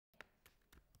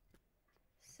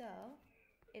So,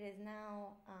 it is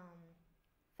now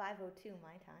 5:02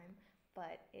 my time,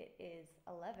 but it is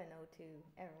 11:02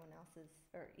 everyone else's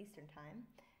or Eastern time.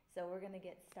 So we're gonna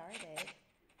get started.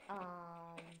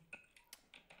 Um,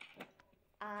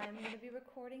 I'm gonna be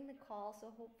recording the call, so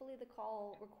hopefully the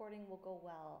call recording will go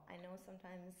well. I know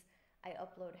sometimes I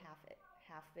upload half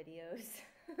videos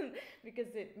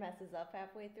because it messes up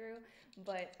halfway through,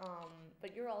 but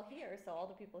you're all here, so all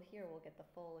the people here will get the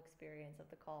full experience of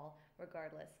the call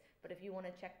regardless. But if you want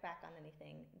to check back on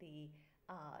anything, the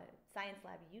Science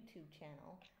Lab YouTube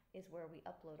channel is where we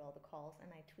upload all the calls,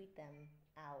 and I tweet them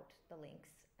out, the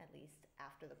links, at least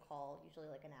after the call, usually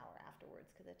like an hour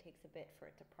afterwards, because it takes a bit for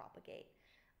it to propagate.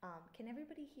 Can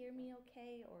everybody hear me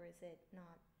okay, or is it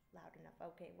not loud enough?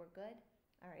 Okay, we're good?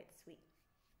 All right, sweet.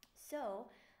 So,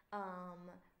 um,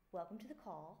 welcome to the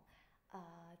call.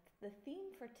 The theme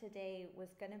for today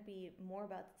was going to be more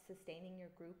about sustaining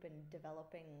your group and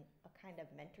developing a kind of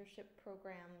mentorship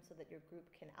program so that your group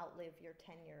can outlive your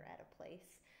tenure at a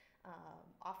place.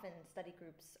 Often study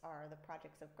groups are the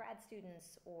projects of grad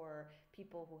students or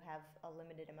people who have a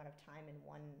limited amount of time in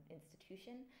one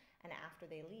institution, and after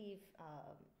they leave,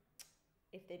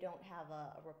 if they don't have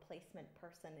a replacement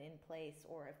person in place,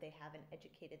 or if they haven't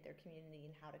educated their community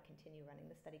in how to continue running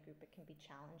the study group, it can be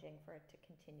challenging for it to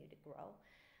continue to grow.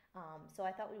 So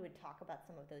I thought we would talk about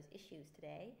some of those issues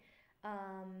today.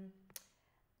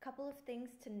 Couple of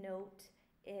things to note.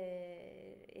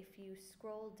 If you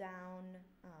scroll down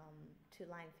to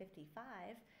line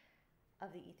 55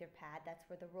 of the Etherpad, that's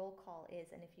where the roll call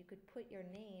is, and if you could put your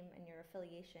name and your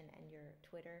affiliation and your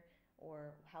Twitter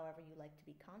or however you like to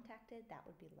be contacted, that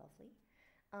would be lovely.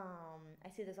 I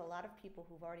see there's a lot of people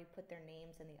who've already put their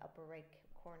names in the upper right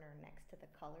corner next to the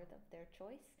color of their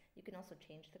choice. You can also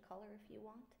change the color if you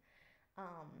want.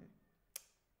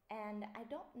 And I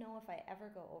don't know if I ever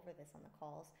go over this on the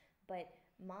calls, but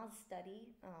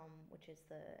MozStudy, which is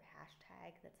the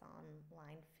hashtag that's on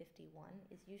line 51,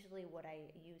 is usually what I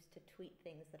use to tweet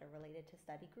things that are related to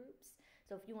study groups.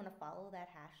 So if you want to follow that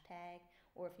hashtag,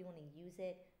 or if you want to use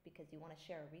it because you want to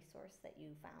share a resource that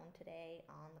you found today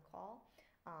on the call,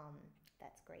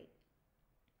 that's great.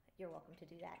 You're welcome to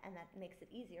do that, and that makes it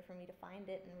easier for me to find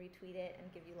it and retweet it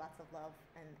and give you lots of love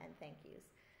and thank yous.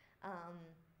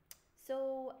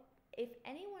 So if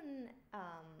anyone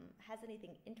has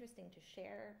anything interesting to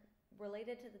share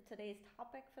related to today's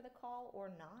topic for the call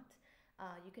or not,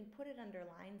 you can put it under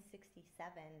line 67.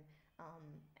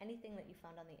 Anything that you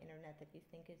found on the internet that you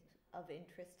think is of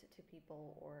interest to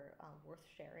people or worth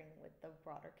sharing with the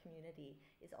broader community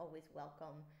is always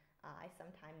welcome. I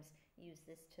sometimes use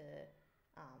this to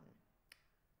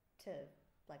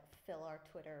like fill our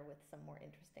Twitter with some more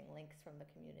interesting links from the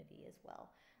community as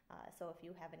well. So if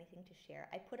you have anything to share,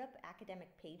 I put up academic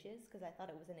pages because I thought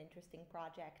it was an interesting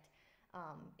project.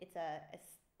 It's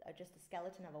just a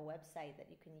skeleton of a website that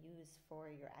you can use for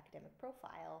your academic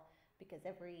profile, because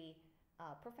every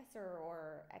professor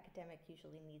or academic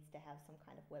usually needs to have some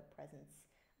kind of web presence.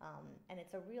 And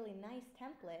it's a really nice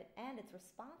template, and it's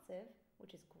responsive,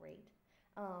 which is great.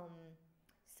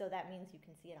 So that means you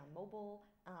can see it on mobile.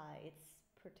 It's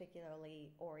particularly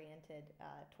oriented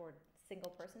toward single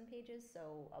person pages,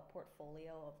 so a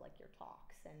portfolio of like your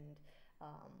talks and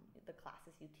the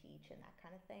classes you teach and that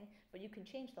kind of thing. But you can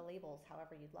change the labels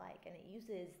however you'd like, and it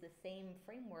uses the same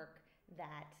framework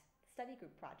that Study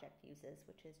Group Project uses,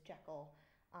 which is Jekyll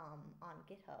on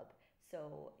GitHub.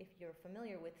 So if you're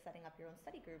familiar with setting up your own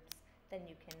study groups, then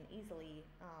you can easily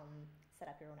set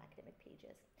up your own academic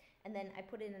pages. And then I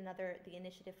put in the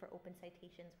Initiative for Open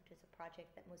Citations, which is a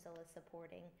project that Mozilla is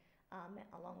supporting,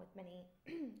 along with many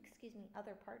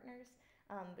other partners.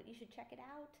 But you should check it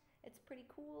out. It's pretty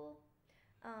cool.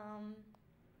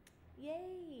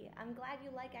 Yay! I'm glad you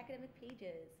like academic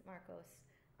pages, Marcos.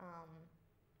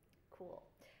 Cool.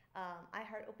 I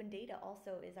Heart Open Data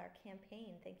also is our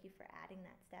campaign. Thank you for adding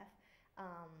that, Steph.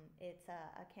 It's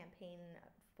a campaign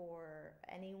for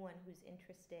anyone who's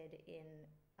interested in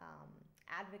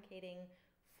advocating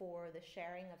for the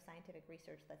sharing of scientific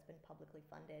research that's been publicly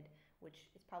funded, which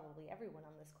is probably everyone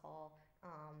on this call,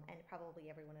 and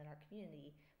probably everyone in our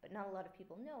community. But not a lot of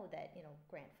people know that,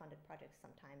 grant-funded projects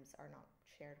sometimes are not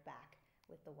shared back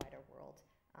with the wider world.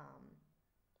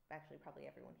 Actually, probably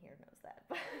everyone here knows that,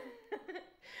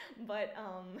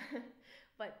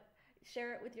 but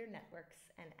share it with your networks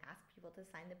and ask people to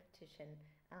sign the petition,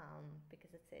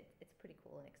 because it's pretty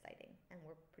cool and exciting, and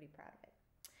we're pretty proud of it.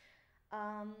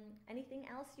 Anything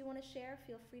else you want to share?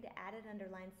 Feel free to add it under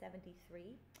line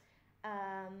 73.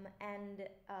 And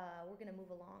we're going to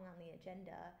move along on the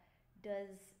agenda.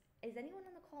 Is anyone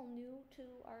on the call new to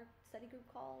our study group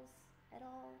calls at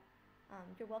all?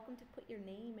 You're welcome to put your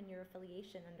name and your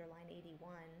affiliation under line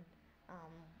 81.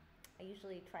 Um, I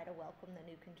usually try to welcome the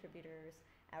new contributors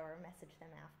or message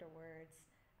them afterwards.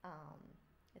 Um,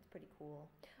 it's pretty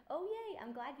cool. Oh, yay!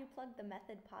 I'm glad you plugged the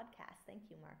Method podcast. Thank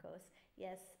you, Marcos.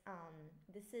 Yes,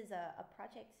 this is a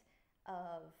project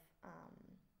of um,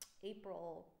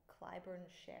 April Clyburn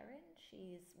Sharon.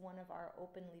 She's one of our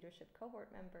open leadership cohort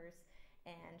members,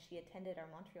 and she attended our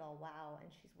Montreal WOW,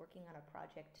 and she's working on a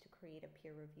project to create a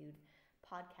peer-reviewed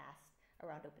podcast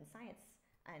around open science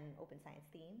and open science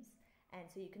themes. And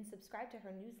so you can subscribe to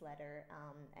her newsletter,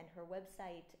 and her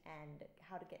website and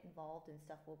how to get involved and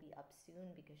stuff will be up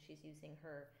soon because she's using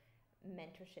her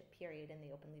mentorship period in the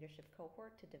open leadership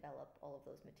cohort to develop all of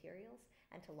those materials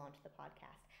and to launch the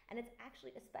podcast. And it's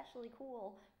actually especially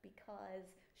cool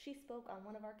because she spoke on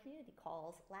one of our community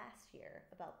calls last year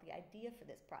about the idea for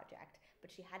this project, but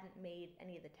she hadn't made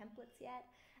any of the templates yet.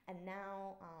 And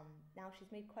now she's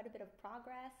made quite a bit of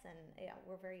progress, and yeah,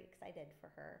 we're very excited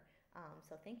for her.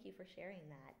 So thank you for sharing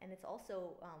that. And it's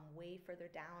also way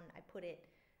further down. I put it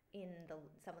in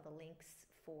some of the links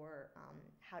for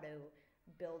how to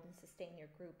build and sustain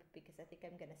your group, because I think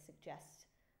I'm going to suggest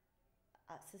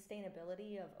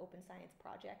sustainability of open science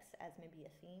projects as maybe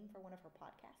a theme for one of her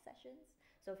podcast sessions.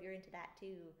 So if you're into that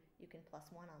too, you can +1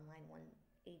 on line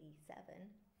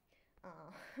 187.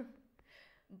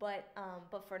 But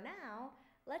for now,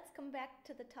 let's come back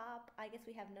to the top. I guess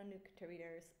we have no new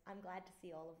contributors. I'm glad to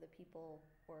see all of the people,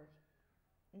 or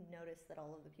notice that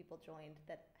all of the people joined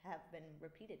that have been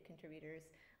repeated contributors.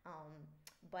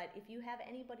 But if you have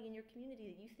anybody in your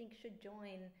community that you think should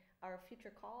join our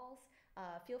future calls,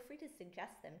 feel free to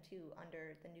suggest them too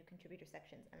under the new contributor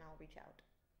sections, and I'll reach out.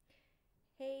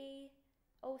 Hey,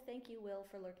 oh, thank you, Will,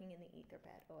 for lurking in the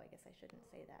Etherpad. Oh, I guess I shouldn't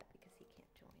say that because he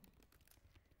can't join.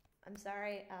 I'm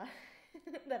sorry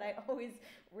that I always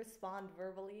respond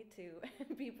verbally to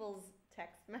people's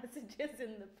text messages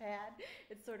in the pad.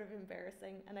 It's sort of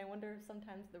embarrassing, and I wonder if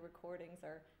sometimes the recordings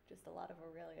are just a lot of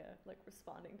Aurelia like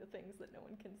responding to things that no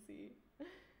one can see.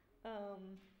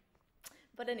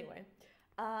 But anyway,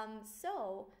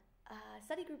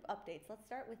 study group updates. Let's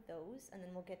start with those, and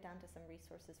then we'll get down to some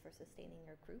resources for sustaining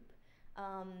your group.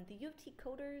 The U of T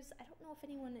coders, I don't know if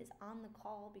anyone is on the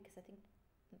call because I think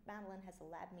Madeline has a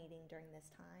lab meeting during this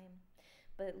time,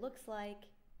 but it looks like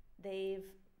they've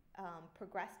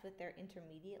progressed with their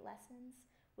intermediate lessons,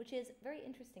 which is very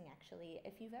interesting actually.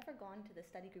 If you've ever gone to the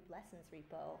study group lessons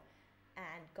repo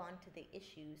and gone to the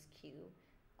issues queue,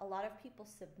 a lot of people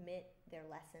submit their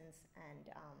lessons and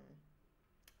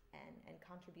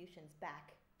contributions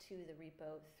back to the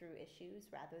repo through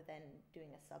issues rather than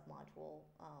doing a submodule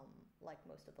like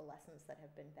most of the lessons that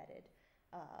have been vetted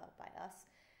by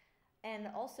us. And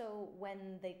also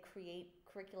when they create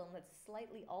curriculum that's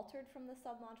slightly altered from the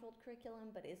submodule curriculum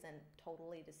but isn't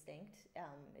totally distinct,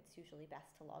 it's usually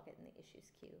best to log it in the issues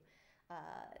queue.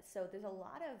 So there's a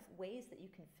lot of ways that you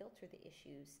can filter the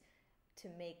issues to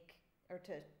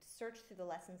search through the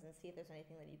lessons and see if there's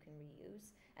anything that you can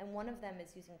reuse. And one of them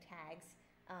is using tags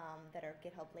that are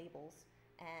GitHub labels.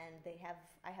 And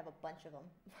I have a bunch of them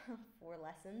for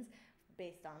lessons,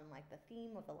 based on like the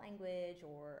theme of the language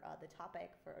or the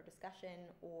topic for a discussion,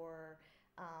 or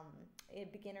a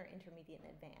beginner, intermediate,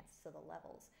 and advanced, so the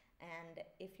levels. And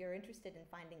if you're interested in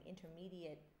finding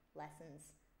intermediate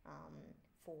lessons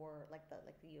for like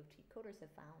the U of T coders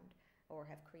have found or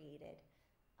have created,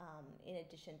 in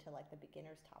addition to like the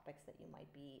beginners topics that you might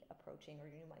be approaching or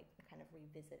you might kind of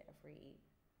revisit every,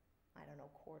 I don't know,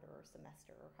 quarter or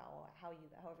semester, or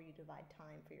however you divide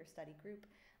time for your study group,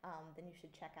 then you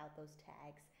should check out those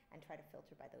tags and try to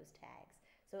filter by those tags.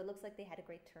 So it looks like they had a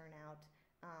great turnout.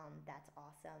 That's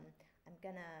awesome. I'm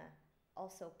gonna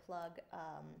also plug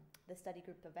the study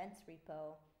group events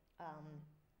repo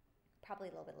probably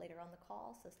a little bit later on the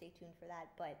call, so stay tuned for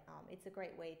that. But it's a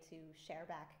great way to share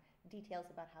back details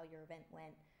about how your event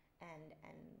went and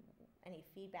any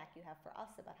feedback you have for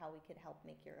us about how we could help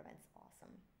make your events awesome,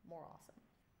 more awesome.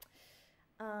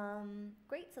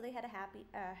 Great, so they had a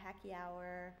hacky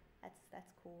hour. That's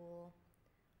cool.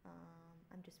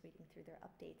 I'm just reading through their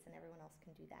updates, and everyone else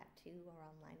can do that too. We're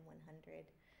on line 100.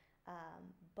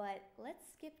 But let's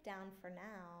skip down for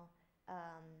now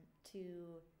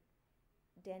to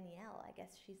Danielle. I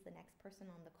guess she's the next person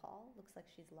on the call. Looks like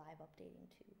she's live updating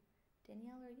too.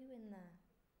 Danielle, are you in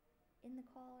the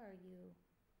call, or are you?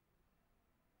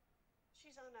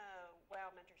 She's on a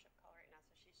WOW mentorship call right now,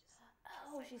 so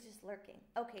she's just lurking.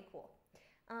 Okay, cool.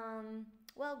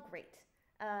 Well, great.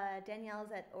 Danielle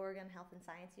is at Oregon Health and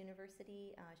Science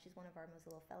University. She's one of our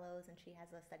Mozilla Fellows, and she has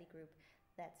a study group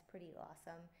that's pretty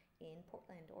awesome in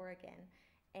Portland, Oregon.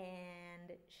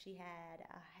 and she had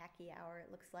a hacky hour,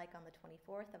 it looks like, on the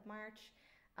 24th of March,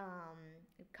 um,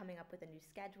 coming up with a new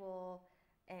schedule,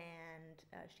 and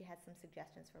she had some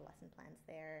suggestions for lesson plans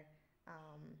there.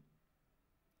 Um,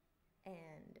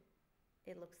 and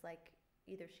it looks like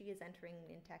either she is entering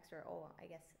in text or, oh, I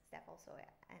guess Steph also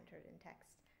entered in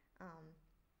text. Um,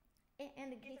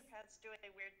 and in case, Etherpad's doing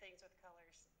weird things with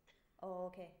colors. oh,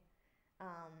 okay.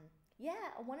 Um,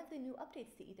 yeah, one of the new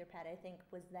updates to Etherpad, I think,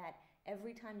 was that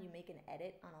every time you make an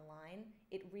edit on a line,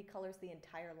 it recolors the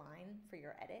entire line for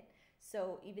your edit.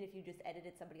 So even if you just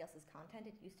edited somebody else's content,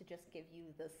 it used to just give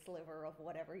you the sliver of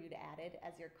whatever you'd added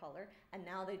as your color. And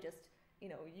now they just,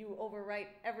 you overwrite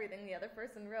everything the other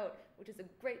person wrote, which is a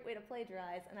great way to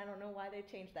plagiarize. And I don't know why they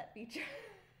changed that feature.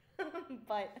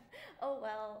 But, oh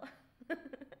well.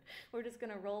 We're just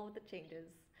going to roll with the changes.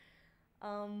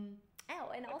 Um,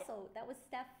 Oh, and also that was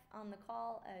Steph on the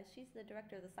call. She's the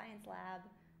director of the science lab.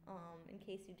 In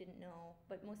case you didn't know,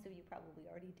 but most of you probably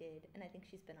already did, and I think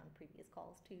she's been on previous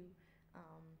calls too.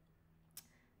 Um,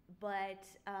 but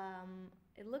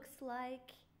it looks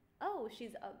like, oh,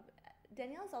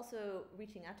 Danielle's also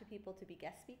reaching out to people to be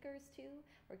guest speakers too,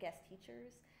 or guest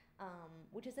teachers,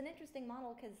 which is an interesting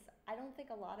model because I don't think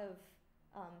a lot of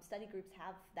study groups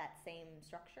have that same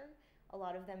structure. A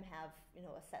lot of them have,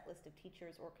 a set list of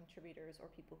teachers or contributors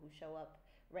or people who show up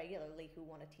regularly who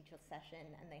want to teach a session,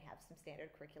 and they have some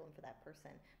standard curriculum for that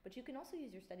person. But you can also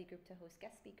use your study group to host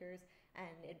guest speakers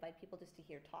and invite people just to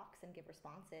hear talks and give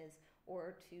responses,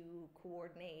 or to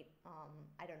coordinate,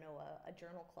 I don't know, a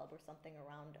journal club or something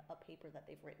around a paper that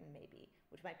they've written maybe,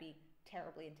 which might be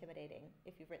terribly intimidating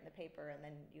if you've written the paper and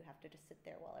then you have to just sit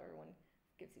there while everyone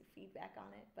gives you feedback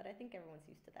on it. But I think everyone's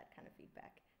used to that kind of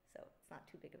feedback, so it's not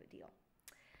too big of a deal.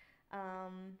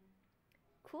 Um,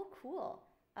 cool, cool.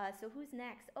 So who's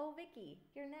next? Oh, Vicky,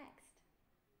 you're next.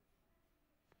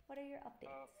 What are your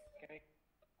updates? Can I,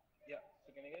 yeah,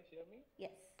 so can you guys hear me?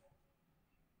 Yes.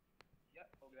 Yeah,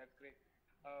 okay, that's great.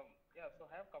 Yeah, so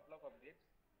I have a couple of updates.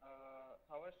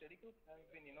 Our study group has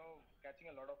been,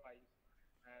 catching a lot of eyes,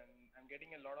 and I'm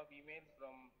getting a lot of emails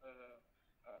from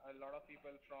a lot of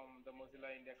people from the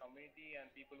Mozilla India community and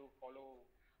people who follow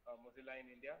Mozilla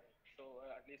in India. So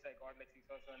at least I got like 6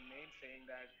 or 7 mails saying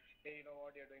that, hey, you know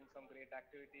what, you're doing some great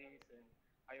activities in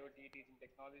IoT, teaching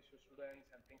technologies to students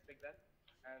and things like that.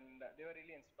 And they were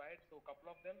really inspired. So a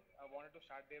couple of them wanted to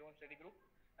start their own study group,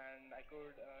 and I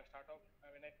could start off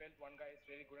when I felt one guy is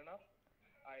really good enough.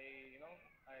 I,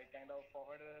 I kind of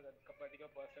forwarded that particular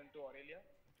person to Aurelia,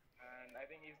 and I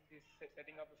think he's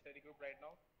setting up a study group right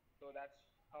now. So that's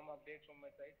some updates from my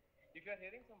side. If you're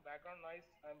hearing some background noise,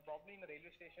 I'm probably in the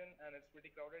railway station and it's pretty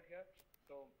crowded here.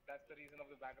 So that's the reason of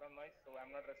the background noise. So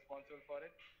I'm not responsible for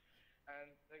it.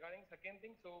 And regarding second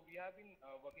thing, so we have been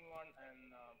working on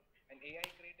an AI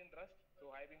crate in Rust.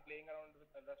 So I've been playing around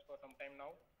with Rust for some time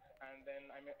now, and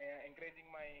then I'm encouraging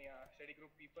my study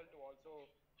group people to also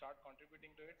start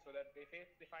contributing to it, so that they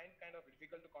find kind of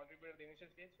difficult to contribute at the initial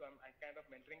stage. So I kind of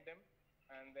mentoring them,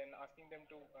 and then asking them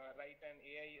to write an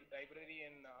AI library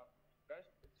in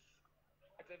Rust.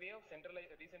 It's a way of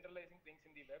decentralizing things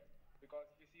in the web, because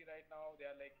if you see right now they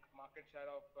are like market share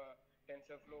of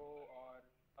TensorFlow or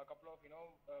a couple of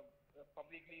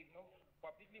publicly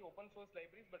publicly open source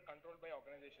libraries, but controlled by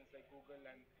organizations like Google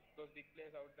and those big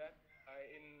players out there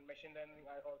in machine learning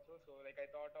also. So like I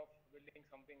thought of building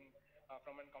something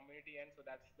from a community end. So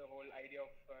that's the whole idea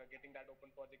of getting that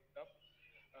open project up.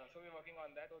 So we're working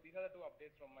on that. So these are the two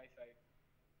updates from my side.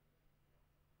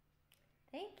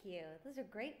 Thank you. Those are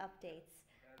great updates.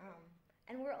 Yeah. Um,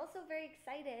 and we're also very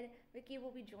excited. Vicky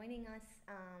will be joining us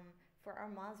for our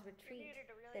Moz You're retreat muted,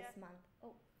 this Aurelia.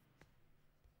 month.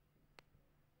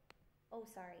 Oh,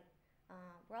 sorry.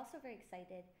 We're also very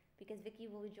excited because Vicky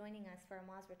will be joining us for a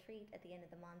Moz retreat at the end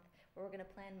of the month, where we're going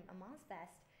to plan a Moz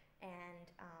Fest, and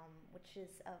which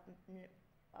is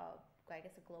I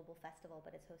guess a global festival,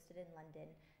 but it's hosted in London,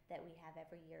 that we have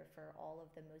every year for all of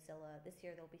the Mozilla. This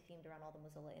year they'll be themed around all the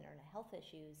Mozilla internet health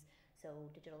issues, so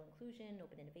digital inclusion,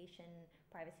 open innovation,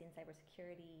 privacy and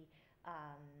cybersecurity,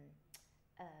 um,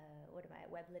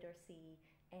 web literacy,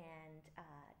 and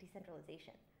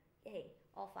decentralization. Yay,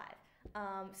 all five.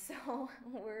 So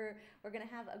we're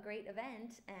gonna have a great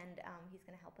event, and he's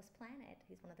gonna help us plan it.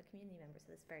 He's one of the community members,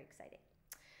 so this is very exciting.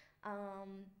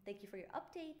 Thank you for your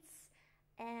updates,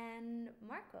 and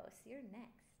Marcos, you're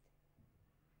next.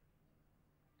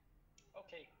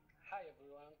 Okay, hi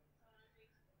everyone.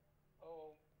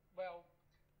 Oh, well,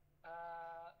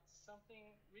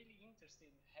 something really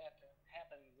interesting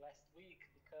happened last week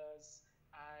because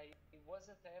I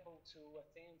wasn't able to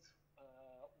attend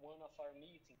one of our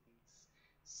meetings.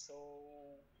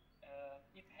 So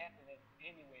it happened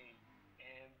anyway,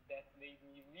 and that made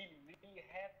me really, really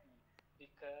happy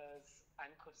because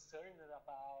I'm concerned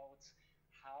about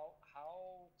how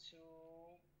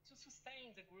to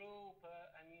sustain the group.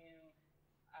 I mean,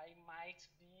 I might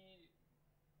be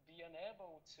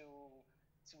unable to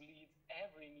lead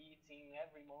every meeting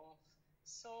every month.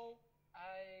 So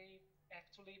I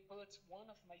actually put one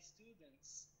of my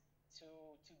students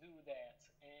to do that,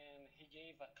 and he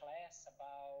gave a class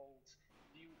about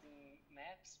building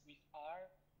maps with R,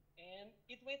 and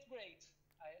it went great.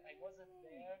 I wasn't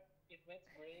there. It went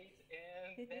great,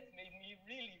 and that made me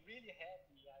really, really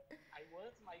happy. I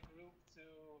want my group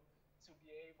to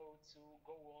be able to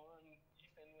go on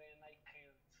even when I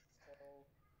can't. So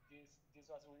this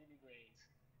was really great.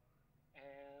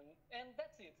 And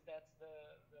that's it. That's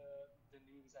the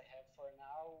news I have for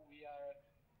now. We are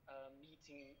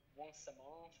meeting once a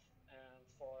month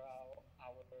for our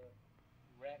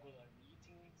regular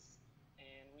meetings,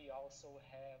 and we also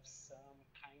have some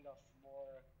kind of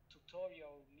more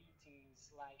tutorial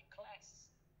meetings like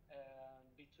class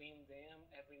between them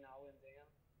every now and then.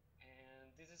 And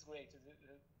this is great. The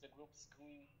group is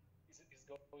going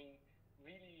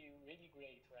really, really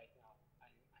great right now.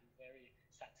 I'm very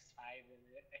satisfied and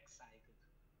excited.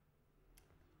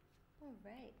 All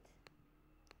right.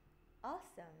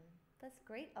 Awesome. That's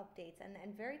great updates and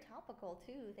very topical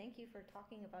too. Thank you for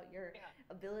talking about your Yeah.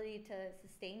 ability to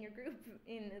sustain your group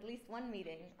in at least one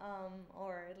meeting,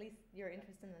 or at least your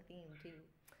interest in the theme too.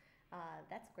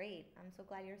 That's great. I'm so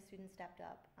glad your student stepped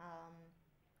up.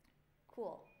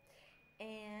 Cool.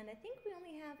 And I think we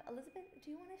only have Elizabeth. Do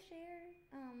you want to share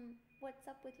what's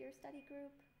up with your study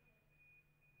group?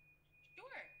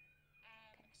 Sure.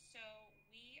 So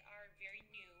we are very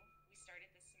new. We started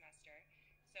this semester.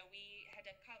 So we had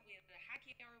a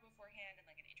hacky hour beforehand and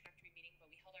like an introductory meeting, but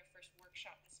we held our first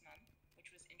workshop this month, which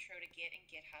was Intro to Git and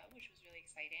GitHub, which was really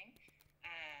exciting.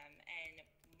 And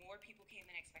more people came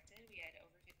than expected. We had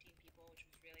over 15 people, which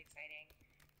was really exciting.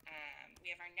 We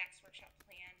have our next workshop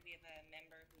planned. We have a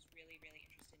member who's really, really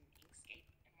interested in Inkscape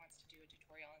and wants to do a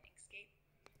tutorial on Inkscape.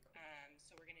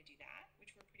 So we're going to do that,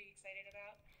 which we're pretty excited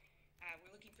about. We're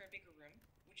looking for a bigger room,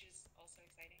 which is also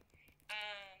exciting.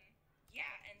 Yeah,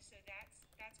 and so that's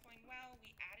going well.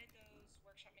 We added those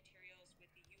workshop materials with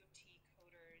the U of T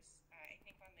coders. I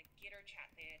think on the Gitter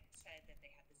chat they had said that they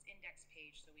had this index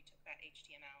page, so we took that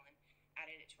HTML and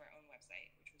added it to our own website,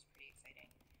 which was pretty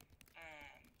exciting.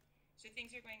 So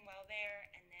things are going well there,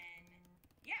 and then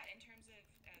yeah, in terms of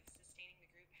sustaining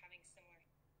the group, having similar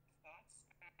thoughts.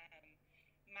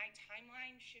 My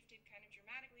timeline shifted kind of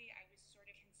dramatically. I was sort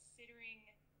of considering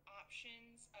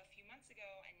options a few months ago,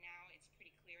 and now it's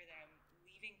pretty clear that I'm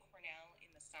leaving Cornell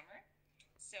in the summer.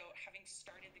 So having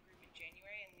started the group in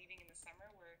January and leaving in the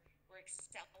summer, we're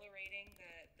accelerating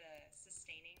the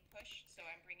sustaining push. So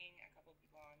I'm bringing a couple of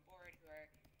people on board who are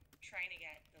trying to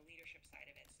get the leadership side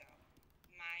of it. So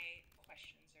my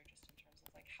questions are just in terms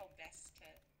of like how best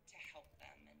to help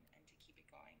them and to keep it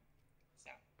going.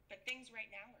 So, but things right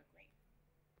now are great.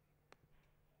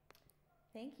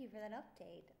 Thank you for that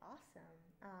update. Awesome.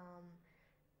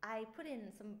 I put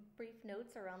in some brief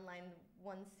notes around line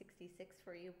 166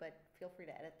 for you, but feel free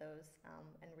to edit those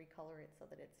and recolor it so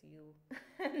that it's you,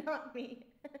 not me.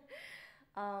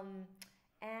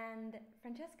 And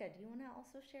Francesca, do you want to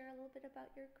also share a little bit about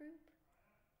your group?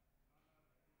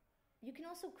 You can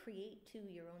also create too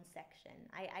your own section.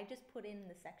 I just put in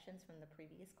the sections from the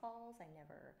previous calls. I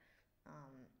never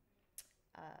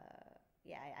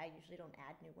I usually don't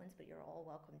add new ones, but you're all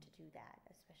welcome to do that.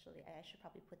 Especially, I should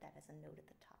probably put that as a note at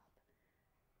the top.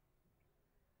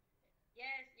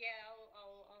 Yes, yeah,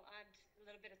 I'll add a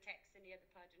little bit of text in the other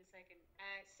page in a second.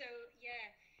 So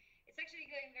yeah, it's actually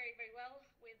going very, very well.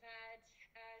 We've had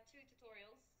 2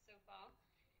 tutorials so far,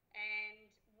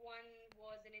 and one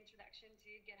was an introduction to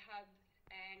GitHub,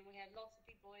 and we had lots of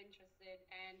people interested,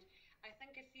 and I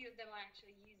think a few of them are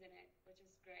actually using it, which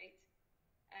is great.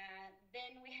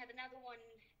 Then we had another one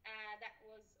that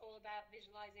was all about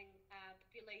visualizing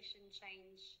population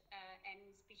change and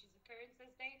species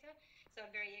occurrences data, so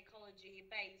very ecology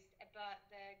based. But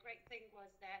the great thing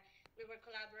was that we were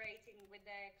collaborating with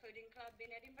the Coding Club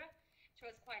in Edinburgh, which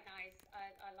was quite nice.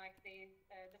 I like the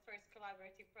first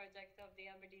collaborative project of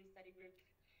the Aberdeen study group.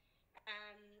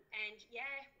 And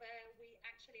yeah, we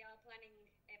actually are planning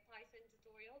a Python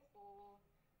tutorial for,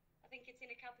 I think it's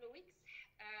in a couple of weeks,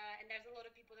 and there's a lot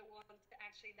of people that are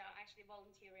actually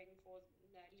volunteering for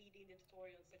leading the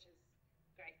tutorials, which is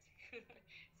great.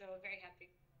 So very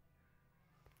happy.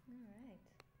 All right.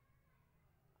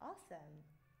 Awesome.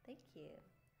 Thank you.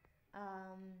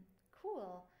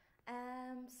 Cool.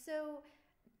 So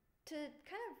to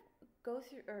kind of go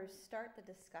through or start the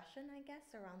discussion, I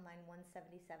guess, around line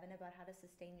 177 about how to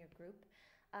sustain your group.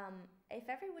 If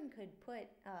everyone could put,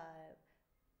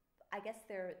 I guess,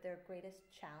 their greatest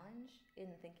challenge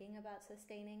in thinking about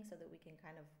sustaining, so that we can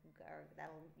kind of, or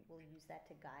we'll use that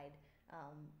to guide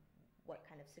what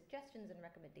kind of suggestions and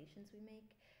recommendations we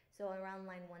make. So around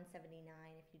line 179,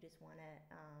 if you just want to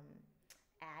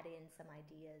add in some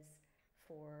ideas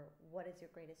for what is your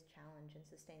greatest challenge in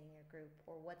sustaining your group,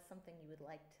 or what's something you would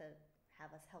like to have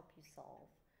us help you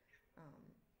solve,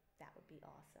 that would be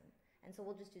awesome. And so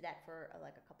we'll just do that for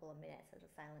like a couple of minutes as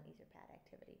a silent Etherpad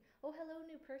activity. Oh, hello,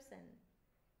 new person.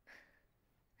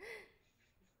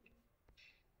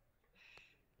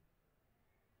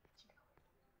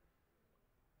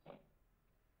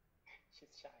 She's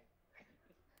shy.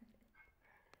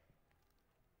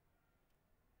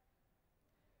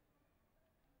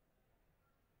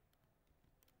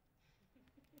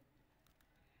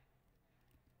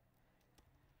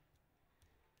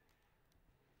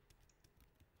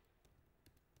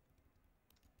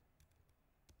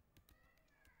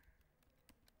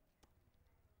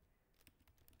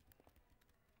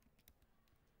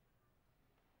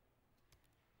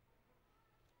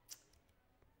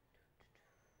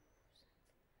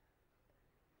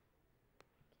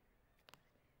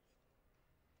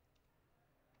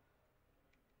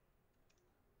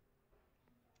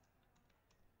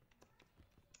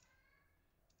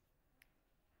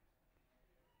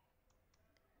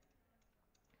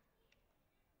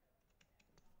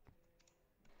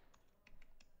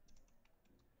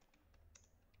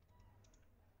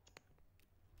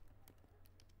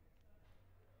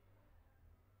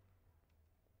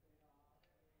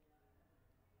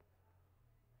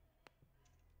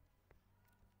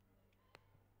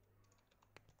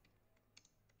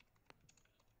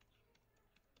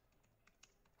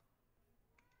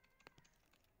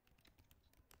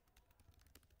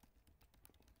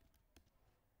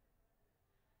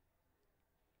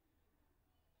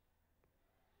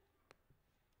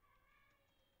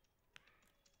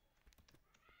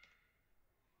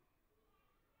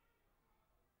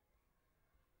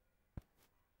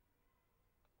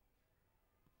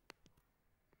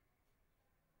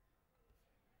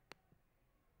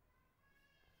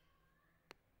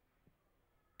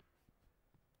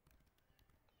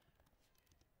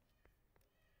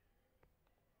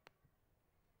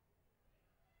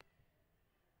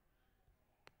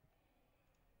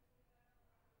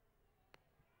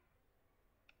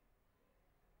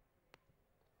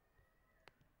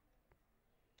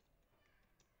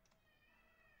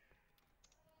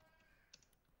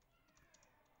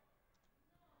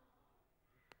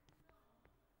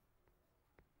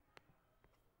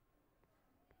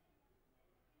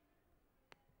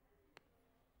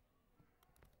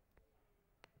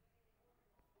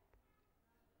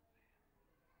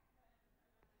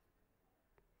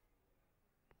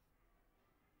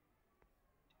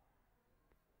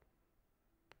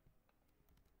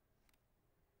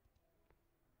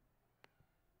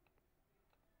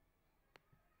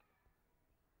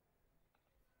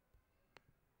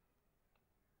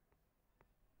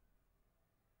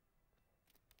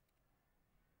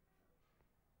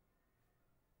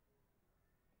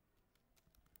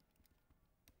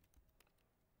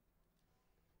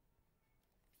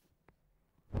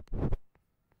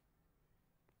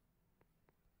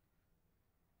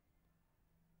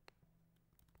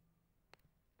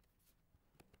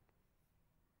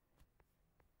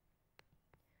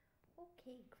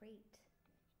 Okay, great.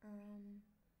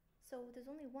 So there's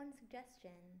only one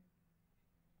suggestion.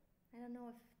 I don't know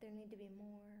if there need to be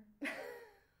more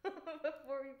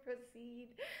before we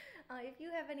proceed. If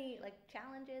you have any like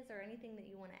challenges or anything that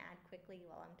you want to add quickly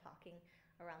while I'm talking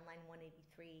around line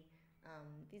 183,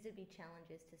 these would be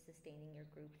challenges to sustaining your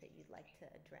group that you'd like to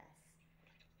address.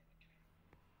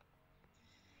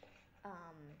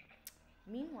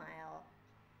 Meanwhile,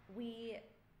 we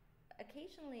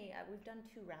occasionally, we've done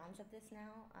 2 rounds of this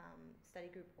now, study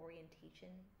group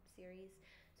orientation series.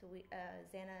 So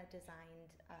Xana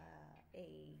designed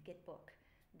a Git book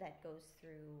that goes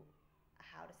through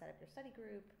how to set up your study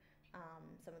group,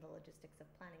 some of the logistics of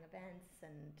planning events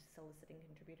and soliciting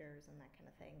contributors and that kind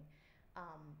of thing.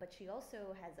 But she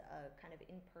also has a kind of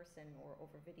in-person or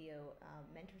over video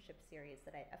mentorship series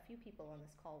that a few people on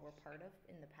this call were part of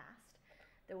in the past.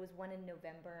 There was one in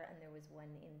November and there was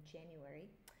one in January.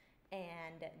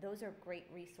 And those are great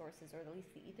resources, or at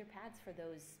least the Etherpads for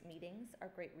those meetings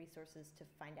are great resources to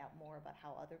find out more about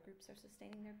how other groups are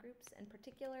sustaining their groups. In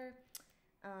particular,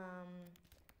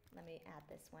 let me add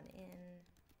this one in.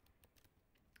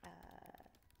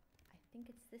 I think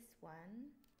it's this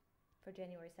one for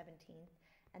January 17th.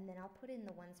 And then I'll put in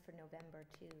the ones for November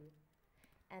too.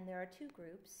 And there are 2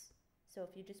 groups. So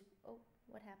if you just, oh,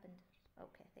 what happened?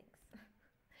 Okay, thanks.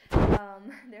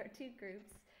 There are 2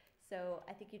 groups. So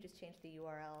I think you just change the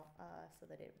URL so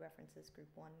that it references group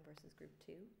 1 versus group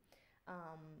 2.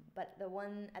 But the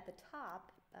one at the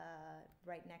top,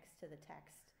 right next to the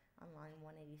text on line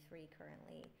 183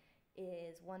 currently,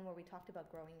 is one where we talked about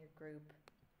growing your group.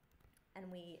 And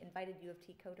we invited U of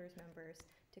T Coders members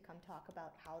to come talk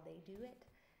about how they do it.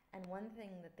 And one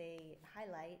thing that they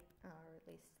highlight, or at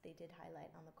least they did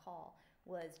highlight on the call,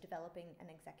 was developing an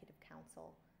executive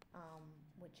council,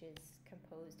 which is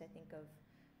composed, I think, of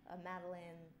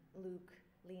Madeline, Luke,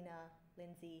 Lena,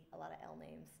 Lindsay, a lot of L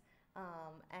names.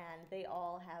 And they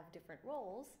all have different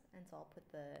roles, and so I'll put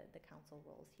the council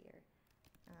roles here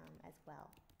as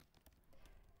well.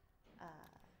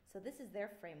 So this is their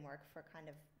framework for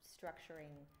kind of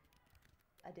structuring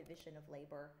a division of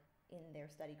labor in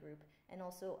their study group, and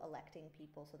also electing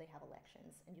people, so they have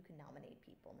elections, and you can nominate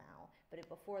people now. But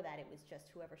before that, it was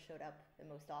just whoever showed up the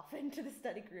most often to the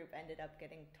study group ended up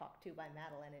getting talked to by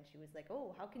Madeline, and she was like,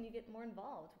 oh, how can you get more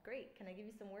involved? Great, can I give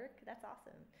you some work? That's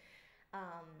awesome.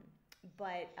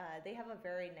 But they have a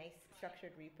very nice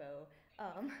structured repo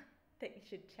that you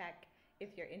should check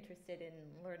if you're interested in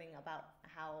learning about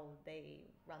how they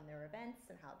run their events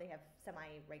and how they have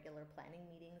semi-regular planning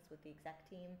meetings with the exec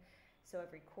team. So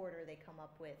every quarter they come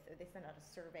up with, or they send out a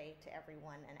survey to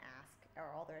everyone and ask, or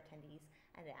all their attendees,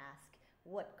 and ask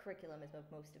what curriculum is of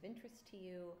most of interest to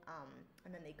you.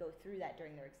 And then they go through that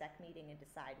during their exec meeting and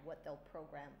decide what they'll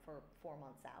program for 4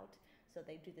 months out. So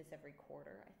they do this every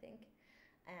quarter, I think.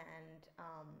 And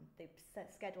they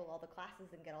schedule all the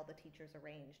classes and get all the teachers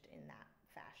arranged in that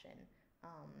fashion.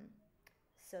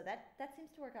 So that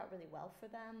seems to work out really well for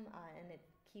them, and it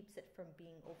keeps it from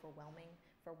being overwhelming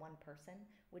for one person,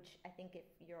 which I think if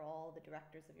you're all the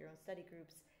directors of your own study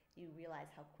groups, you realize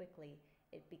how quickly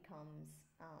it becomes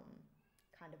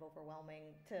kind of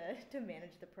overwhelming to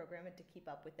manage the program and to keep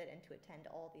up with it and to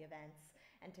attend all the events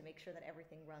and to make sure that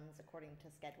everything runs according to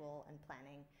schedule and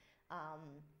planning.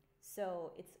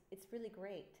 So it's really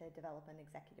great to develop an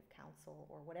executive council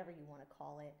or whatever you want to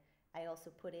call it. I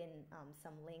also put in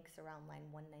some links around line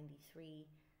 193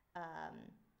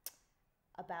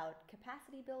 about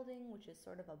capacity building, which is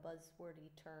sort of a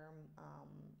buzzwordy term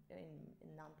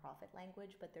in nonprofit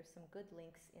language, but there's some good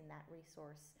links in that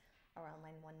resource around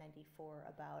line 194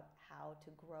 about how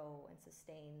to grow and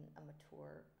sustain a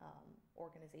mature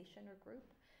organization or group.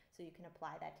 So you can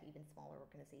apply that to even smaller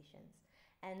organizations.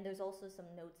 And there's also some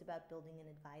notes about building an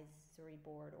advisory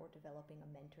board or developing a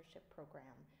mentorship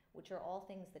program, which are all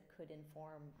things that could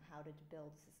inform how to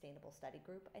build a sustainable study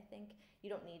group, I think.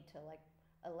 You don't need to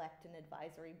elect an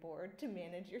advisory board to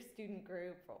manage your student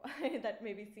group. That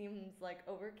maybe seems like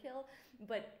overkill,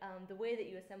 but the way that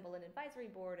you assemble an advisory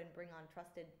board and bring on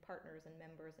trusted partners and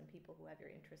members and people who have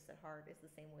your interests at heart is the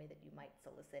same way that you might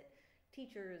solicit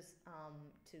teachers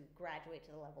to graduate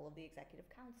to the level of the executive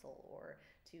council or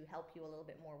to help you a little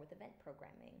bit more with event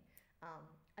programming.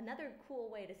 Another cool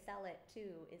way to sell it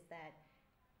too is that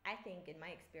I think, in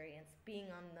my experience, being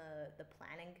on the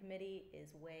planning committee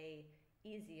is way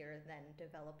easier than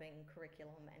developing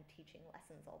curriculum and teaching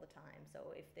lessons all the time.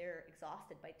 So if they're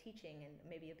exhausted by teaching and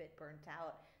maybe a bit burnt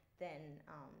out, then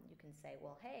you can say,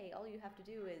 well, hey, all you have to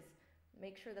do is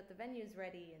make sure that the venue's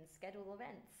ready and schedule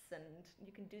events, and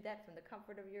you can do that from the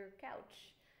comfort of your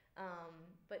couch.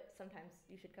 But sometimes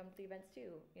you should come to the events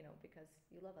too, because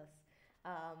you love us.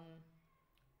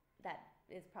 That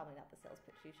is probably not the sales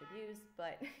pitch you should use,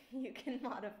 but you can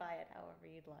modify it however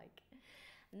you'd like.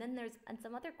 And then there's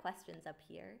some other questions up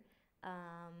here.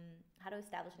 How to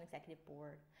establish an executive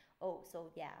board. Oh,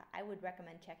 so yeah, I would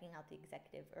recommend checking out the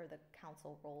executive or the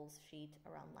council roles sheet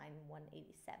around line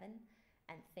 187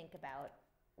 and think about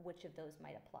which of those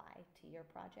might apply to your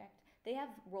project. They have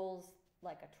roles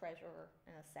like a treasurer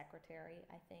and a secretary,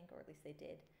 I think, or at least they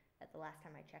did at the last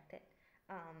time I checked it.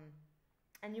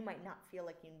 And you might not feel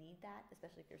like you need that,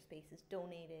 especially if your space is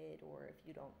donated or if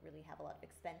you don't really have a lot of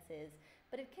expenses.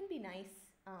 But it can be nice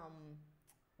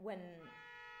when...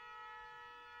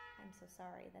 I'm so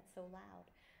sorry, that's so loud.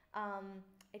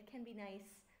 It can be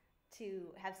nice to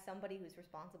have somebody who's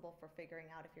responsible for figuring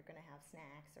out if you're going to have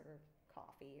snacks or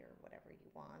coffee or whatever you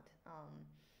want.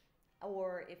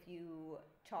 Or if you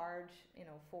charge,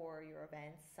 for your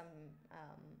events,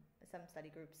 some study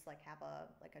groups have a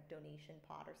donation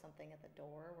pot or something at the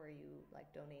door where you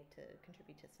donate to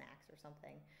contribute to snacks or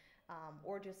something,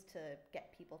 or just to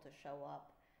get people to show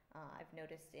up. I've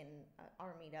noticed in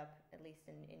our meetup, at least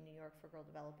in New York for Girl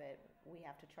Develop It, we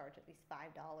have to charge at least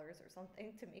 $5 or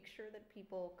something to make sure that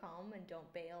people come and don't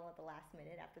bail at the last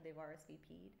minute after they've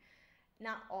RSVP'd.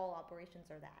 Not all operations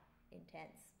are that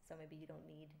intense, so maybe you don't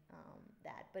need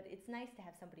that. But it's nice to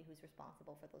have somebody who's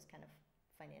responsible for those kind of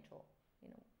financial,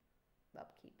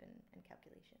 upkeep and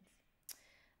calculations.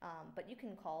 But you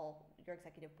can call your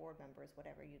executive board members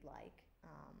whatever you'd like.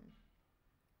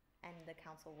 And the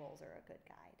council roles are a good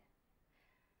guide.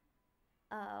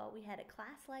 We had a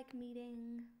class-like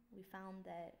meeting. We found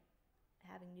that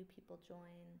having new people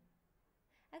join.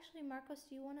 Actually, Marcos,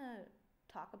 do you want to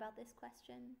talk about this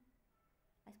question?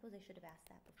 I suppose I should have asked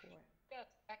that before.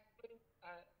 Yes, actually,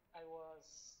 I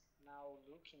was now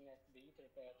looking at the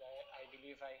Etherpad. I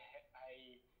believe I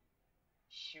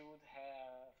should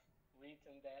have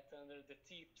written that under the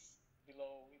tips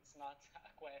below. It's not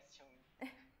a question.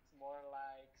 It's more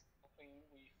like something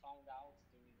we found out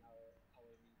during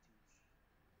our meetings.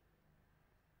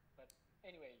 But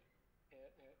anyway,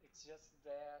 it's just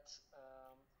that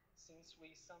since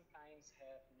we sometimes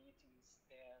have meetings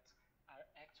that are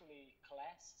actually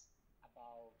classes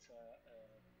about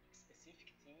a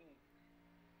specific theme,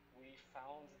 we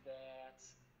found that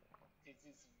this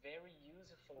is very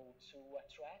useful to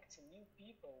attract new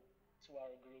people to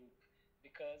our group,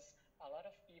 because a lot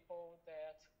of people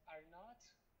that are not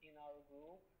in our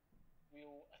group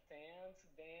will attend,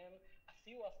 then a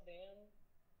few of them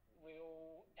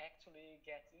will actually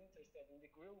get interested in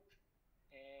the group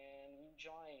and will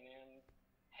join, and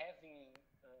having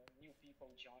new people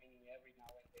joining every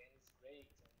now and then is great,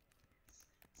 and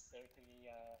it's certainly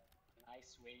a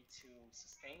nice way to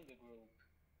sustain the group.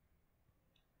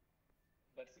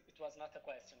 But it was not a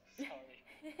question, sorry.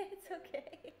 It's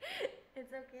okay.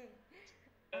 It's okay.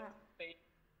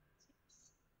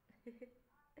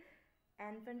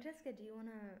 And Francesca, do you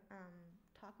want to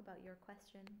talk about your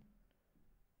question?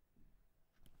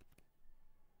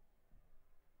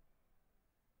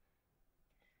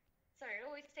 Sorry, it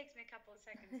always takes me a couple of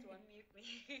seconds to unmute me.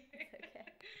 Okay.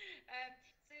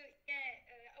 So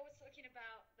yeah, I was talking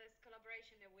about this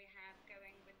collaboration that we have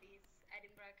going with these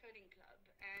Edinburgh Coding Club,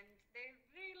 and they're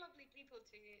very lovely people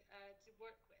to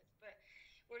work with. But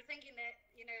we're thinking that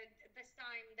this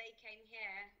time they came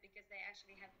here because they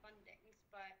actually have fundings.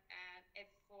 But if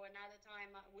for another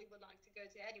time we would like to go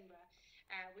to Edinburgh,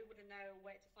 we wouldn't know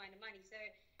where to find the money. So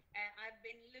I've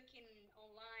been looking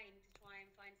online to try and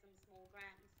find some small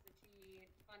grants to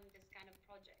fund this kind of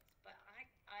projects, but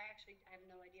I actually have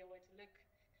no idea where to look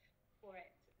for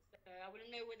it. So I wouldn't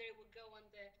know whether it would go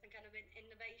under some kind of an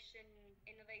innovation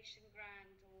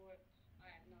grant, or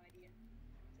I have no idea.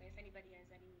 So if anybody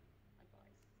has any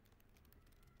advice.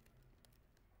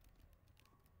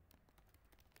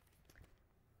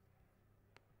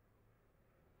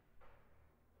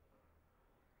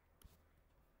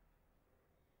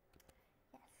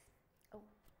 Yes. Oh.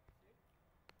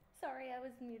 Sorry, I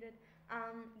was muted.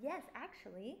 Yes,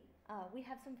 actually, we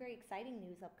have some very exciting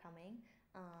news upcoming,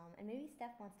 and maybe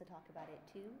Steph wants to talk about it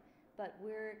too. But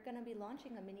we're going to be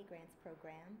launching a mini grants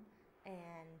program,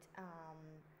 and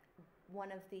one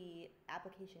of the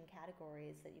application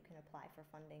categories that you can apply for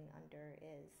funding under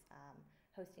is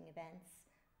hosting events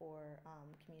or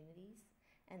communities,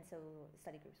 and so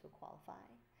study groups would qualify.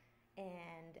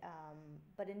 And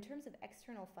but in terms of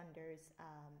external funders,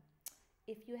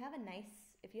 if you have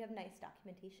nice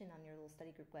documentation on your little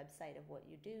study group website of what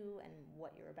you do and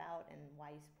what you're about and why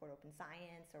you support open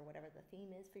science or whatever the theme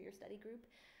is for your study group,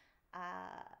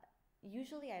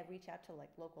 usually I reach out to like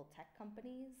local tech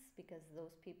companies, because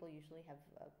those people usually have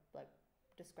a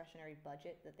discretionary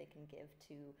budget that they can give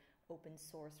to open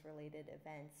source related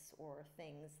events or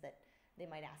things that they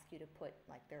might ask you to put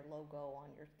like their logo on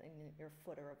your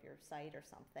footer of your site or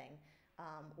something.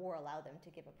 Or allow them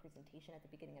to give a presentation at the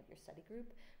beginning of your study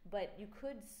group. But you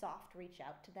could soft reach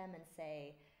out to them and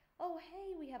say, oh,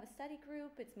 hey, we have a study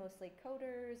group. It's mostly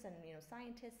coders and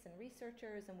scientists and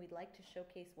researchers, and we'd like to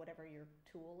showcase whatever your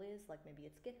tool is. Like maybe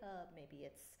it's GitHub, maybe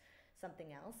it's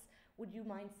something else. Would you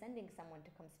mind sending someone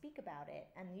to come speak about it?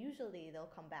 And usually they'll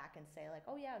come back and say like,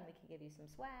 oh yeah, and we can give you some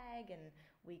swag, and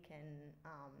we can,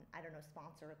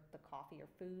 sponsor the coffee or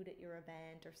food at your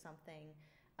event or something.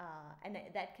 And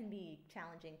that can be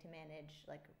challenging to manage,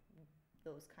 like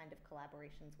those kind of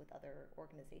collaborations with other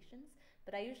organizations.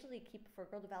 But I usually keep, for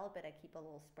Girl Develop It, I keep a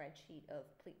little spreadsheet of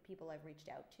people I've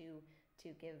reached out to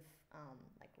give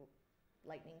like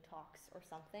lightning talks or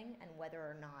something, and whether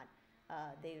or not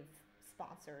they've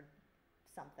sponsored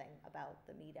something about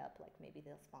the meetup, like maybe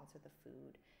they'll sponsor the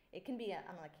food. It can be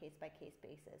on a case-by-case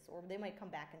basis, or they might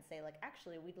come back and say like,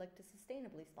 actually, we'd like to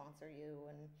sustainably sponsor you,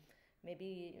 and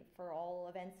maybe for all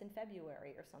events in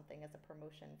February or something as a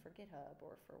promotion for GitHub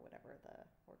or for whatever the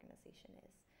organization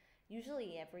is.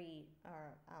 Usually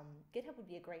GitHub would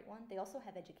be a great one. They also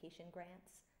have education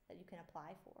grants that you can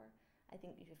apply for. I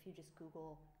think if you just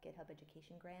Google GitHub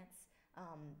education grants,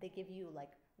 they give you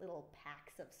like little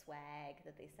packs of swag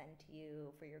that they send to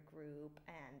you for your group,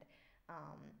 and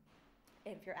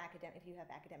if you have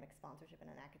academic sponsorship and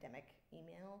an academic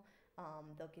email,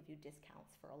 they'll give you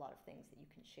discounts for a lot of things that you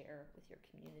can share with your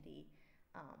community.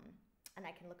 And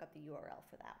I can look up the URL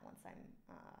for that once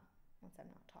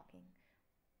I'm not talking.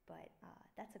 But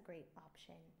that's a great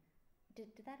option. Did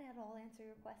that at all answer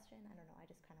your question? I don't know. I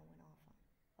just kind of went off on.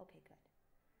 Okay, good.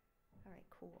 All right,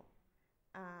 cool.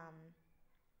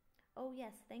 Oh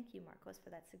yes, thank you, Marcos, for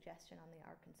that suggestion on the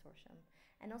R Consortium,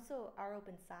 and also R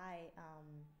Open Sci.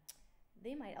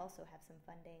 They might also have some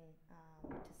funding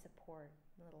to support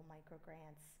little micro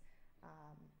grants.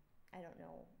 I don't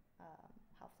know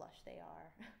how flush they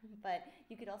are, but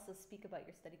you could also speak about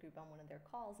your study group on one of their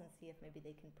calls and see if maybe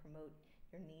they can promote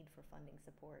your need for funding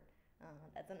support.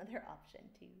 That's another option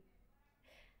too.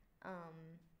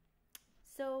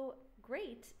 So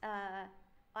great.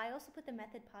 I also put the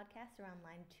Method podcast around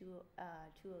line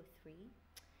 203,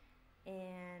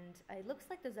 and it looks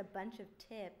like there's a bunch of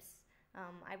tips.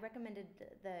 I recommended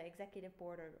the executive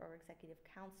board or executive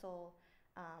council,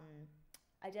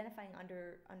 identifying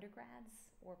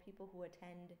undergrads or people who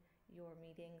attend your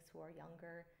meetings who are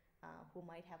younger, who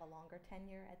might have a longer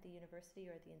tenure at the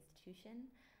university or at the institution.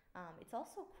 It's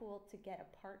also cool to get a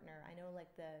partner. I know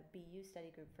like the BU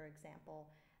study group, for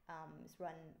example, is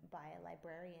run by a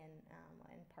librarian,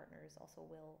 and partners also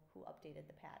who updated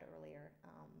the pad earlier,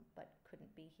 but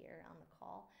couldn't be here on the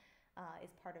call,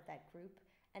 is part of that group.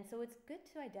 And so it's good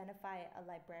to identify a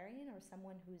librarian or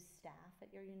someone who's staff at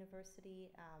your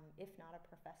university, if not a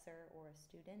professor or a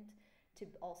student, to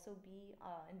also be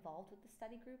involved with the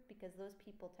study group, because those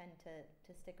people tend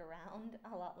to stick around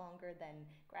a lot longer than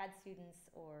grad students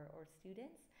or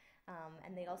students.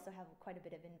 And they also have quite a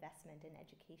bit of investment in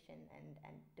education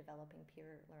and developing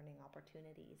peer learning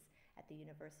opportunities at the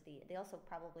university. They also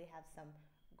probably have some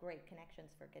great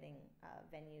connections for getting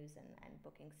venues and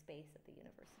booking space at the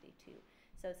university too.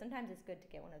 So sometimes it's good to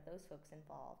get one of those folks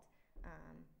involved.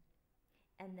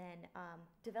 And then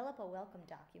develop a welcome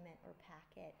document or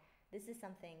packet. This is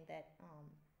something that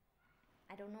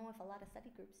I don't know if a lot of study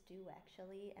groups do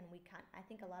actually, and I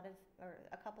think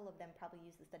a couple of them probably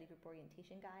use the study group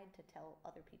orientation guide to tell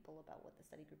other people about what the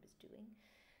study group is doing.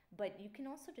 But you can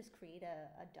also just create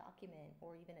a document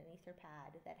or even an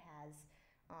Etherpad that has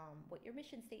what your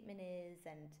mission statement is,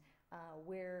 and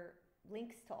where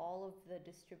links to all of the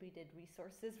distributed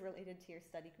resources related to your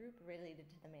study group, related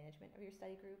to the management of your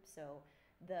study group. So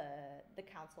the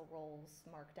council roles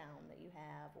markdown that you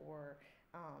have, or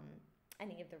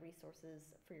any of the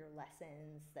resources for your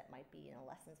lessons that might be in a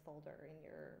lessons folder in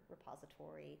your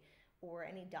repository, or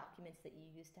any documents that you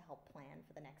use to help plan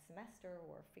for the next semester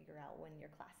or figure out when your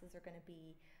classes are going to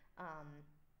be.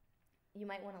 You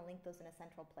might want to link those in a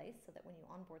central place so that when you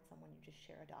onboard someone, you just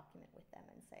share a document with them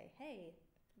and say, hey,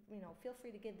 feel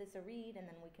free to give this a read, and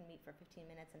then we can meet for 15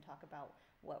 minutes and talk about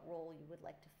what role you would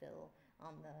like to fill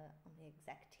on the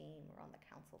exec team or on the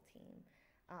council team.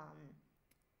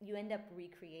 You end up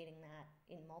recreating that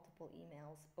in multiple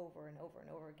emails over and over and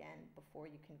over again before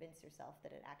you convince yourself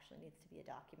that it actually needs to be a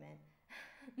document.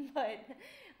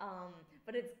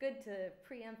 But it's good to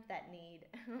preempt that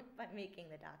need by making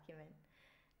the document.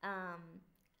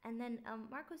 And then,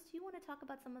 Marcos, do you want to talk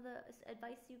about some of the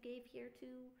advice you gave here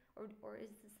too? Or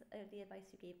is this the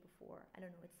advice you gave before? I don't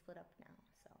know, it's split up now,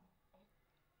 so.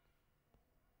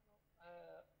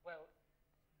 Well,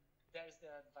 there's the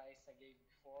advice I gave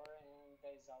before, and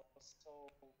there's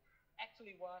also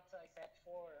actually what I said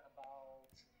before about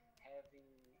having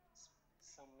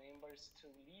some members to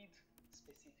lead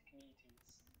specific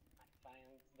meetings. I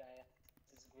find that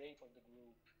is great for the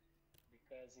group,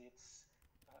 because it's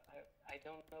I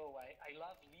don't know, I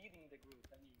love leading the group.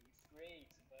 I mean, it's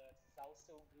great, but it's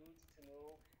also good to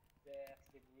know that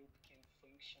the group can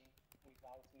function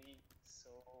without me.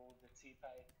 So the tip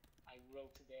I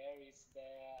wrote there is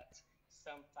that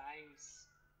sometimes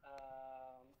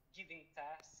giving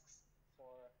tasks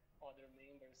for other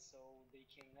members so they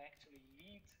can actually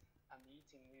lead a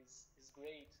meeting is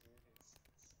great.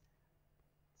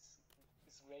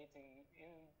 It's great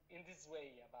in this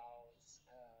way about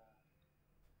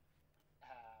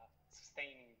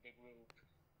sustaining the group,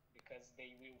 because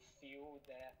they will feel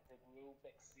that the group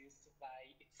exists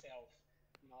by itself,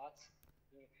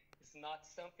 it's not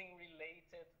something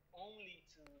related only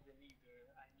to the leader.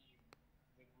 I mean,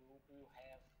 the group will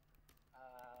have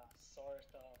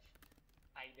sort of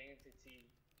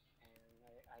identity, and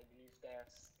I believe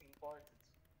that's important.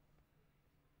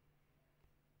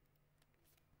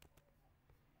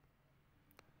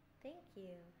 Thank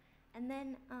you. And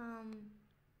then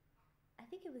I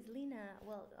think it was Lena.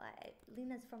 Well,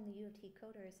 Lena's from the U of T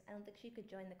Coders. I don't think she could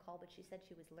join the call, but she said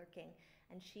she was lurking,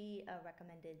 and she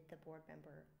recommended the board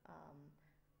member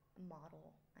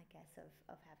model, I guess,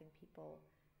 of having people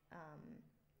um,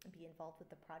 be involved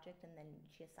with the project, and then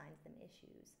she assigns them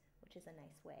issues, which is a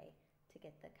nice way to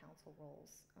get the council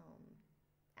roles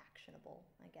actionable,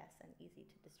 I guess, and easy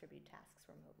to distribute tasks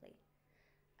remotely.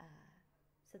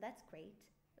 So that's great.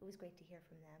 It was great to hear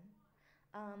from them.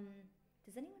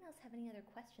 Does anyone else have any other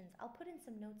questions? I'll put in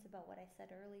some notes about what I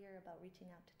said earlier about reaching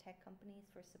out to tech companies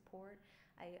for support.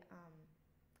 I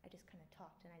just kind of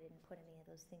talked and I didn't put any of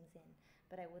those things in,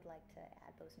 but I would like to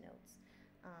add those notes.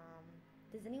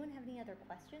 Does anyone have any other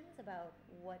questions about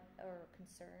what or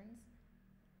concerns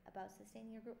about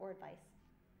sustaining your group or advice?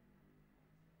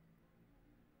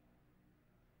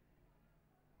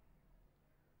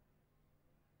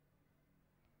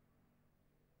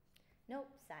 Nope,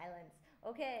 silence.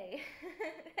 Okay,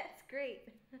 that's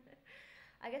great.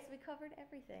 I guess we covered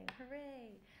everything.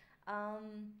 Hooray!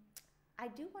 I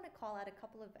do want to call out a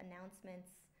couple of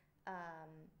announcements.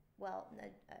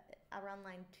 Around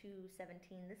line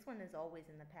 217, this one is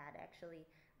always in the pad actually,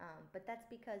 but that's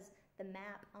because the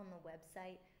map on the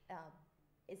website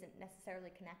isn't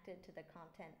necessarily connected to the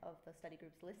content of the study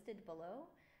groups listed below,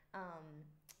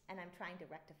 and I'm trying to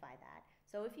rectify that.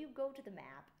 So if you go to the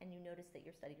map and you notice that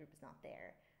your study group is not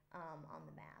there on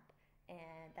the map,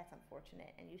 and that's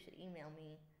unfortunate, and you should email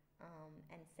me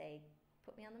and say,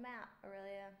 put me on the map,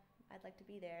 Aurelia, I'd like to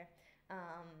be there.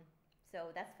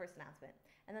 So that's the first announcement.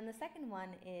 And then the second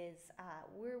one is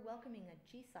we're welcoming a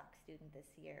GSOC student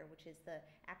this year, which is the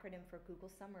acronym for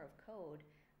Google Summer of Code.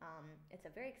 It's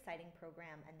a very exciting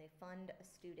program, and they fund a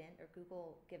student, or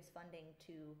Google gives funding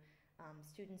to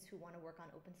students who want to work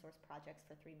on open source projects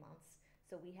for 3 months.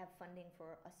 So we have funding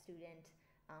for a student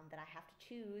that I have to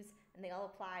choose, and they all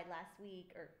applied last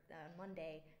week or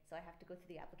Monday, so I have to go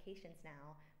through the applications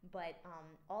now. But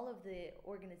all of the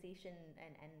organization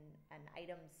and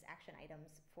items, action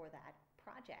items for that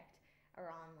project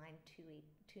are on line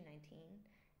 219.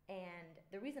 And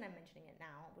the reason I'm mentioning it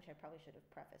now, which I probably should have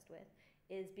prefaced with,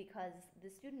 is because the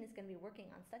student is going to be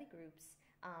working on study groups,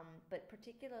 but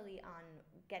particularly on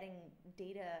getting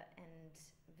data and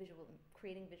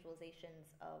creating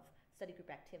visualizations of study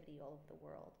group activity all over the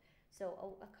world. So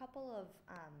a couple of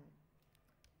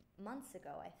months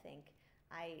ago, I think,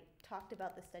 I talked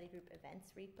about the study group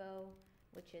events repo,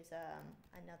 which is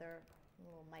another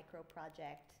little micro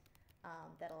project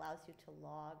that allows you to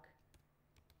log.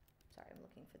 Sorry, I'm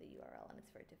looking for the URL, and it's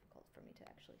very difficult for me to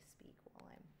actually speak while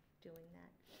I'm doing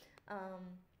that.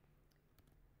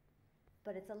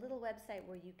 But it's a little website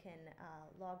where you can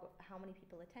log how many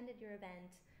people attended your event,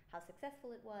 how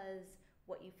successful it was,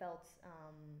 what you felt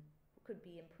could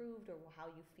be improved, or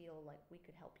how you feel like we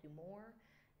could help you more.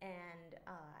 And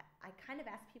I kind of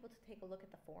asked people to take a look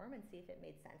at the form and see if it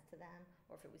made sense to them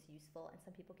or if it was useful, and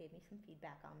some people gave me some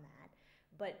feedback on that.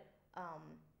 But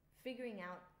figuring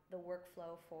out the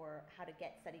workflow for how to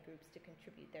get study groups to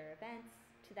contribute their events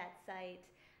to that site,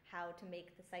 how to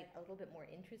make the site a little bit more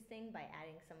interesting by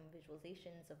adding some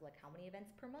visualizations of like how many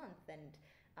events per month and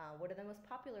what are the most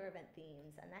popular event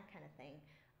themes and that kind of thing,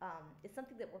 is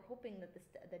something that we're hoping that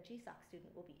the GSOC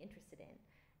student will be interested in.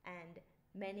 And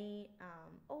many,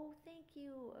 thank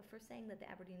you for saying that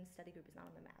the Aberdeen study group is not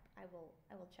on the map. I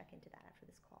will check into that after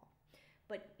this call.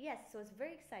 But yes, so it's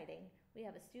very exciting. We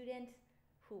have a student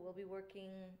who will be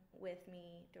working with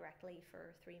me directly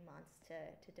for 3 months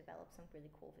to develop some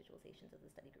really cool visualizations of the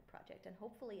study group project. And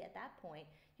hopefully at that point,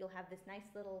 you'll have this nice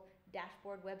little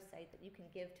dashboard website that you can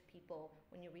give to people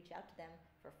when you reach out to them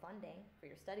for funding for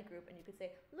your study group. And you could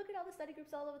say, look at all the study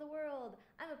groups all over the world.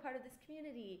 I'm a part of this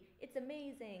community. It's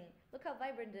amazing. Look how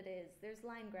vibrant it is. There's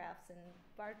line graphs and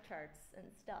bar charts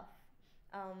and stuff.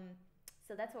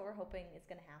 So that's what we're hoping is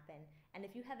going to happen. And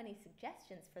if you have any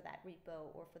suggestions for that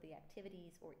repo or for the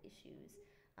activities or issues,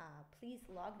 please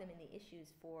log them in the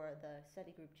issues for the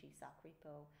study group GSOC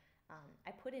repo.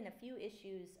 I put in a few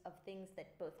issues of things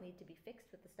that both need to be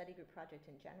fixed with the study group project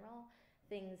in general,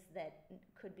 things that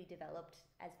could be developed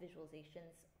as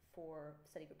visualizations for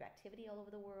study group activity all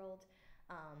over the world,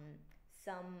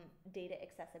 some data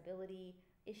accessibility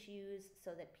issues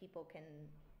so that people can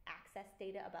access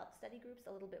data about study groups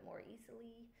a little bit more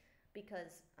easily,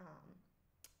 because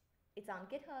it's on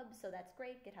GitHub, so that's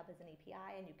great. GitHub is an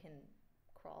API and you can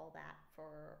crawl that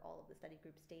for all of the study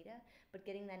group's data, but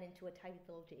getting that into a tidy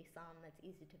little JSON that's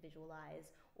easy to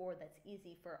visualize or that's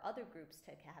easy for other groups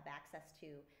to have access to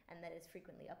and that is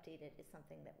frequently updated is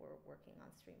something that we're working on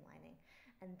streamlining.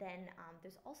 And then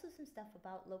there's also some stuff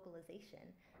about localization.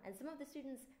 And some of the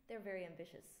students, they're very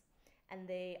ambitious. And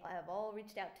they have all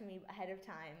reached out to me ahead of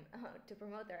time to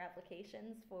promote their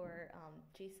applications for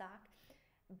GSOC.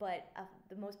 But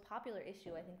the most popular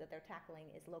issue I think that they're tackling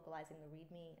is localizing the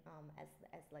README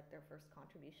as like their first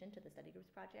contribution to the study groups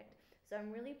project. So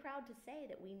I'm really proud to say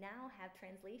that we now have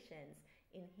translations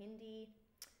in Hindi,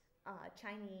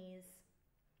 Chinese,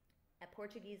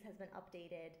 Portuguese has been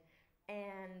updated,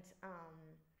 and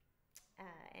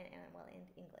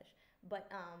English.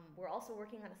 But we're also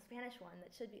working on a Spanish one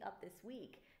that should be up this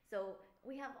week. So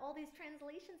we have all these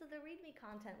translations of the README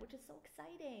content, which is so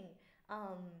exciting.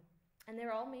 And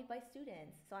they're all made by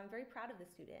students. So I'm very proud of the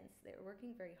students. They're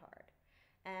working very hard.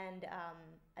 And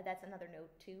that's another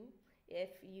note too.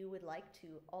 If you would like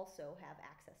to also have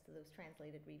access to those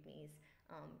translated READMEs,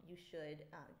 you should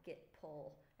git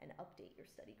pull and update your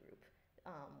study group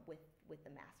with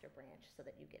the master branch so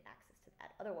that you get access to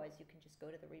that. Otherwise, you can just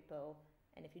go to the repo,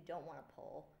 and if you don't want to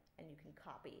pull, and you can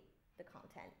copy the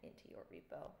content into your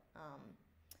repo.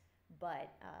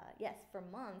 But yes, for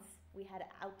months, we had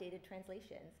outdated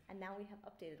translations, and now we have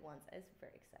updated ones. I was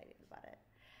very excited about it.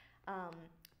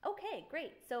 Okay,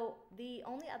 great. So the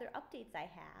only other updates I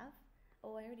have, I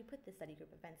already put the study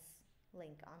group events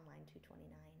link on line 229.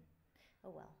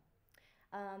 Oh well.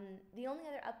 The only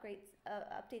other updates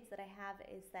that I have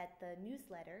is that the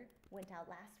newsletter went out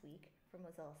last week for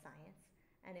Mozilla Science,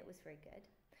 and it was very good.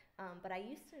 But I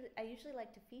usually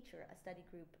like to feature a study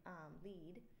group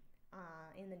lead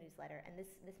in the newsletter, and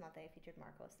this month I featured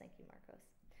Marcos. Thank you, Marcos.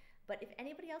 But if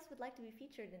anybody else would like to be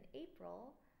featured in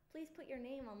April, please put your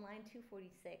name on line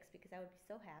 246 because I would be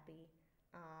so happy.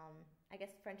 I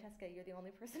guess, Francesca, you're the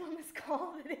only person on this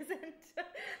call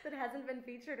that hasn't been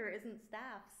featured or isn't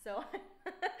staff. So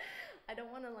I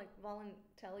don't want to like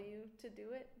tell you to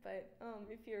do it, but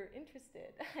if you're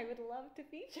interested, I would love to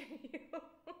feature you.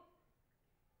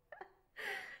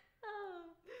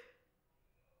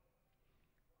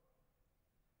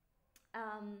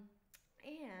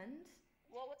 And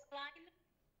What was the line?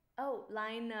 oh,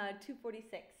 line 246.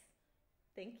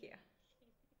 Thank you.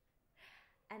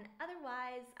 And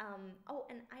otherwise,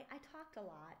 and I talked a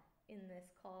lot in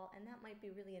this call, and that might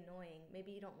be really annoying.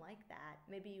 Maybe you don't like that.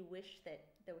 Maybe you wish that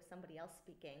there was somebody else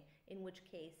speaking, in which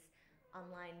case, on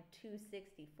line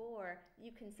 264,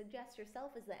 you can suggest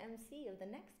yourself as the MC of the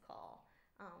next call.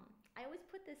 I always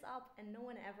put this up, and no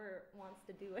one ever wants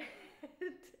to do it.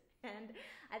 And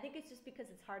I think it's just because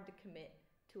it's hard to commit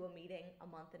to a meeting a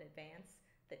month in advance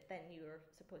that then you're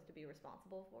supposed to be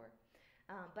responsible for.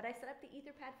 But I set up the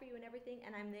Etherpad for you and everything,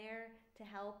 and I'm there to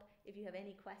help if you have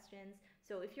any questions.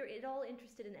 So if you're at all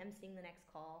interested in emceeing the next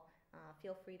call,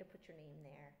 feel free to put your name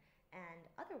there. And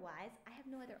otherwise, I have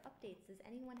no other updates. Does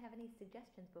anyone have any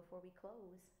suggestions before we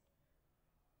close?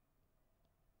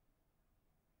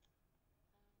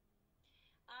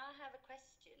 I have a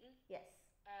question. Yes.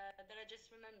 That I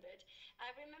just remembered.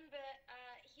 I remember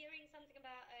hearing something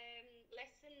about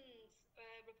lessons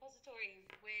repository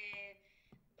where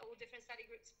all different study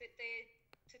groups put their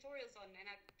tutorials on, and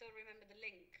I don't remember the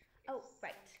link. Oh, if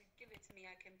right. someone could give it to me,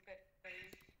 I can put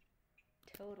those.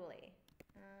 Totally.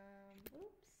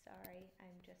 Oops, sorry.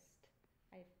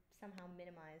 I somehow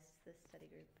minimized the study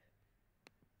group.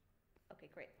 Okay,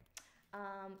 great.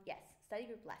 Yes, study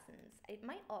group lessons. It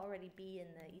might already be in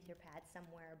the Etherpad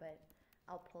somewhere, but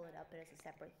I'll pull it up as a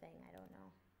separate thing. I don't know.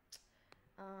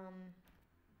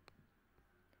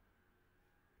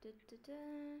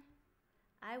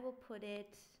 I will put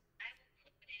it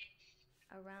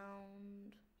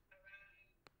around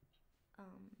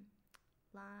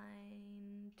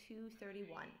line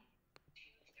 231.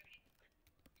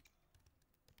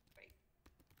 Great.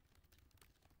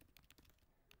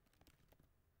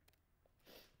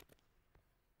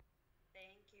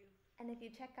 Thank you. And if you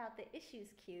check out the issues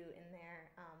queue in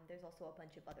there, there's also a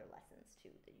bunch of other lessons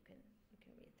too that you can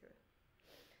read through.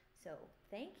 So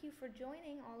thank you for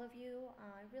joining, all of you.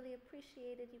 I really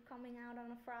appreciated you coming out on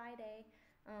a Friday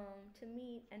to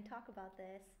meet and talk about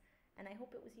this, and I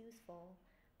hope it was useful.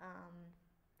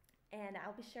 And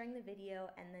I'll be sharing the video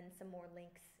and then some more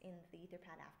links in the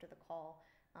Etherpad after the call.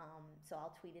 So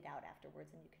I'll tweet it out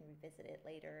afterwards, and you can revisit it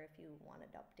later if you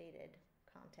wanted updated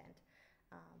content.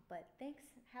 But thanks.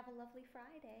 Have a lovely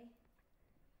Friday.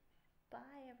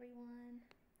 Bye, everyone.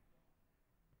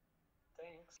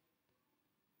 Thanks.